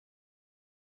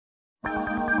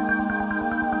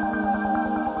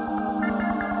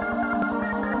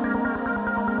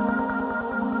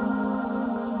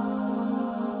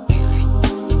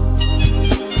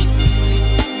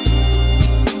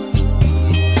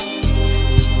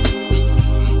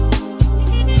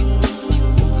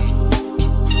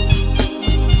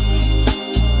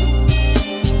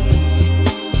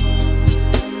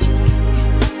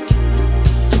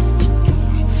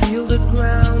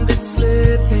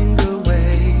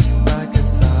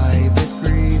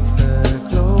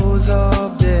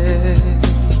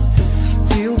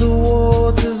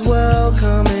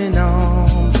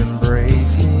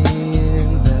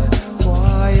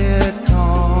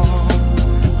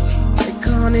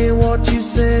what you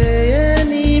say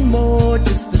anymore,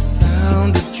 just the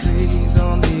sound of trees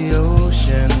on the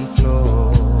ocean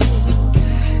floor,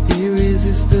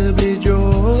 irresistibly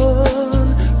drawn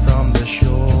from the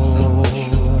shore.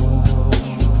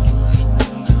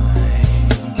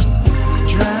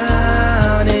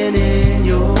 Drowning in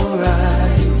your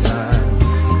eyes, I'm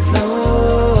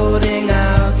floating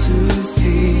out to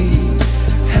sea,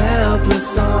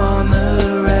 helpless on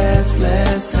the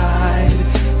restless tide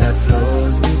that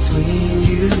flows between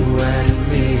you and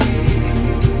me.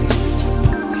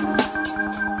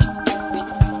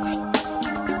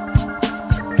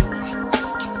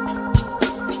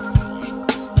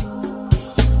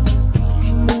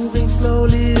 Moving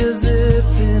slowly as if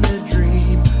in a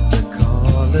dream, the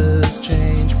colors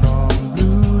change from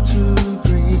blue to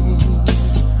green.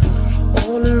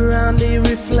 All around me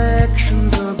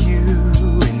reflections of you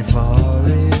in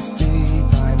forest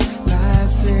deep I'm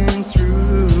passing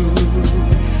through.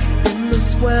 In the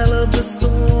swell of the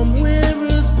storm